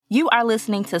You are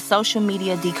listening to Social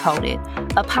Media Decoded,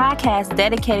 a podcast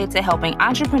dedicated to helping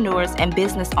entrepreneurs and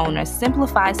business owners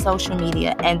simplify social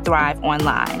media and thrive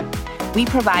online. We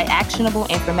provide actionable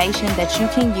information that you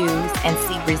can use and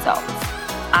see results.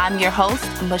 I'm your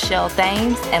host, Michelle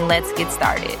Thames, and let's get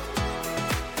started.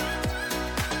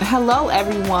 Hello,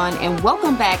 everyone, and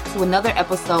welcome back to another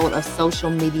episode of Social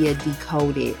Media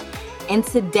Decoded. And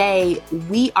today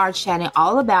we are chatting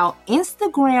all about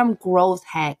Instagram growth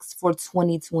hacks for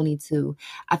 2022.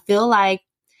 I feel like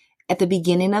at the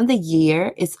beginning of the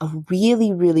year, it's a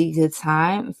really, really good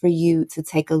time for you to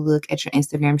take a look at your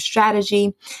Instagram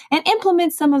strategy and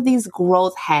implement some of these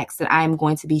growth hacks that I am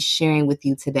going to be sharing with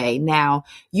you today. Now,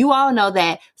 you all know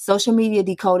that Social Media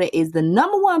Decoded is the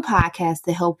 #1 podcast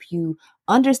to help you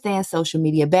understand social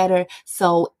media better.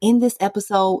 So in this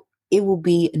episode, it will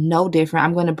be no different.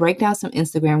 I'm going to break down some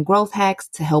Instagram growth hacks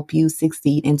to help you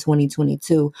succeed in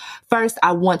 2022. First,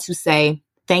 I want to say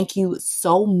thank you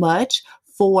so much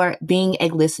for being a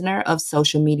listener of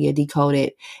Social Media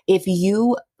Decoded. If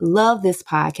you love this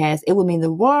podcast, it would mean the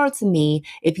world to me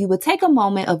if you would take a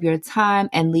moment of your time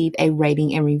and leave a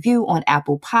rating and review on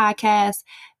Apple Podcasts.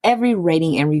 Every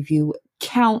rating and review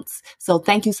counts. So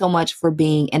thank you so much for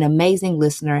being an amazing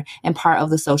listener and part of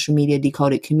the Social Media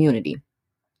Decoded community.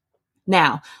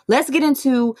 Now, let's get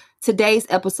into today's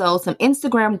episode, some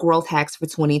Instagram growth hacks for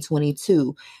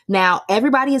 2022. Now,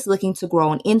 everybody is looking to grow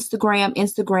on Instagram.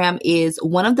 Instagram is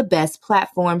one of the best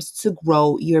platforms to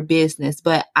grow your business,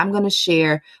 but I'm going to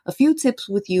share a few tips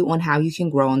with you on how you can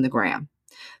grow on the gram.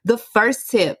 The first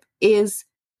tip is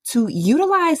to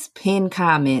utilize pinned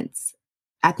comments.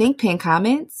 I think pinned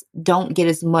comments don't get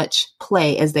as much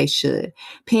play as they should.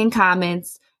 Pinned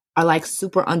comments are like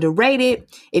super underrated.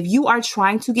 If you are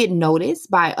trying to get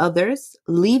noticed by others,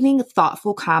 leaving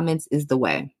thoughtful comments is the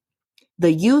way.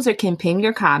 The user can pin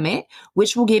your comment,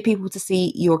 which will get people to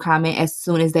see your comment as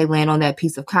soon as they land on that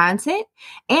piece of content.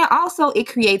 And also it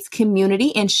creates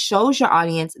community and shows your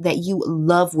audience that you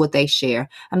love what they share.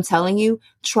 I'm telling you,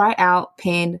 try out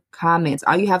pinned comments.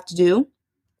 All you have to do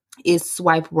is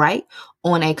swipe right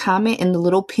on a comment and the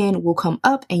little pin will come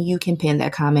up and you can pin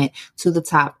that comment to the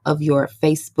top of your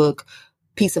Facebook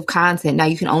piece of content. Now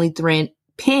you can only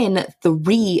pin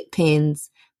 3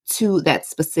 pins to that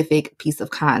specific piece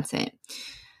of content.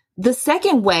 The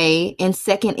second way and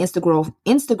second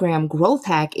Instagram growth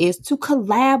hack is to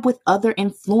collab with other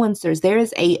influencers. There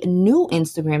is a new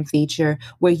Instagram feature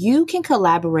where you can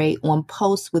collaborate on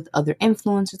posts with other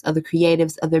influencers, other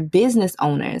creatives, other business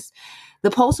owners. The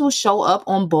post will show up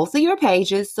on both of your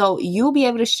pages, so you'll be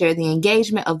able to share the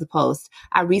engagement of the post.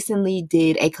 I recently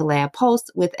did a collab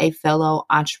post with a fellow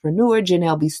entrepreneur,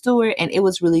 Janelle B. Stewart, and it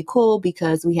was really cool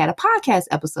because we had a podcast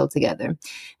episode together.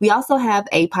 We also have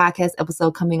a podcast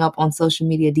episode coming up on Social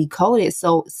Media Decoded,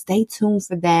 so stay tuned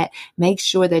for that. Make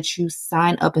sure that you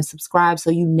sign up and subscribe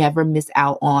so you never miss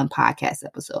out on podcast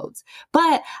episodes.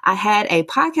 But I had a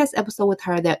podcast episode with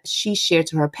her that she shared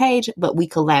to her page, but we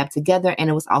collabed together and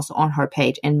it was also on her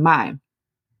page and mine.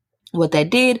 What that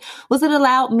did was it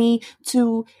allowed me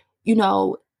to,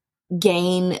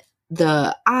 gain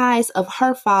the eyes of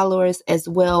her followers as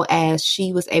well as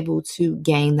she was able to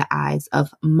gain the eyes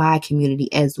of my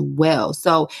community as well.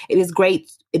 So it is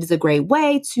great. It is a great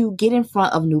way to get in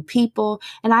front of new people.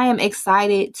 And I am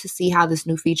excited to see how this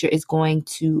new feature is going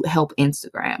to help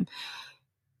Instagram.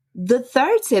 The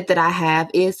third tip that I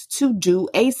have is to do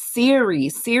a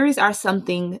series. Series are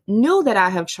something new that I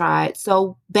have tried.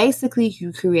 So basically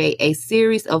you create a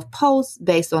series of posts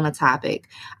based on a topic.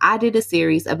 I did a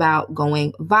series about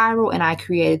going viral and I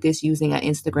created this using an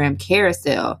Instagram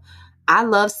carousel. I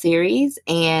love series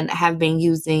and have been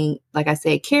using, like I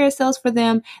said, carousels for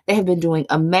them. They have been doing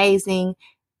amazing.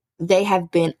 They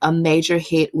have been a major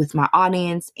hit with my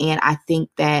audience. And I think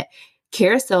that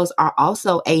carousels are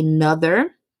also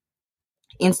another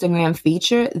Instagram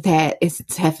feature that is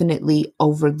definitely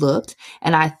overlooked.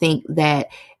 And I think that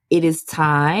it is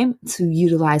time to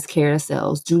utilize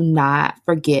carousels. Do not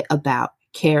forget about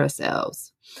carousels.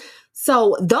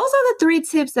 So those are the 3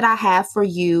 tips that I have for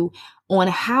you on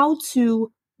how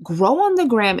to grow on the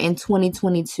gram in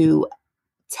 2022.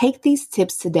 Take these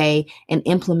tips today and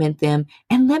implement them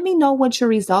and let me know what your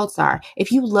results are.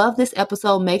 If you love this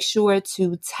episode, make sure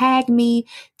to tag me,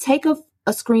 take a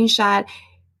screenshot,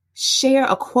 share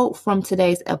a quote from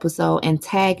today's episode and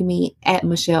tag me at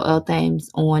Michelle L. Thames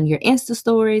on your Insta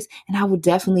stories, and I will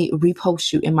definitely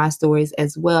repost you in my stories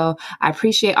as well. I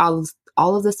appreciate all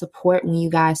of the support when you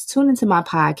guys tune into my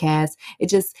podcast. It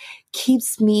just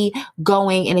keeps me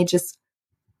going and it just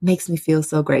makes me feel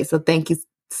so great. So thank you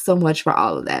so much for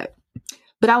all of that.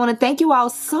 But I want to thank you all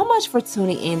so much for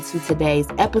tuning in to today's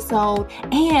episode.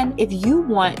 And if you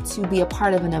want to be a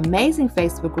part of an amazing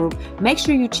Facebook group, make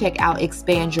sure you check out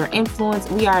Expand Your Influence.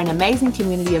 We are an amazing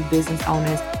community of business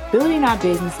owners building our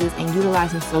businesses and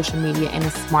utilizing social media in a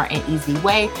smart and easy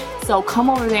way. So come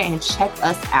over there and check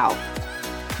us out.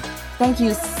 Thank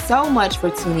you so much for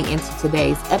tuning into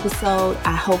today's episode.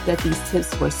 I hope that these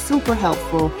tips were super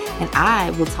helpful, and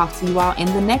I will talk to you all in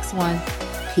the next one.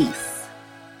 Peace.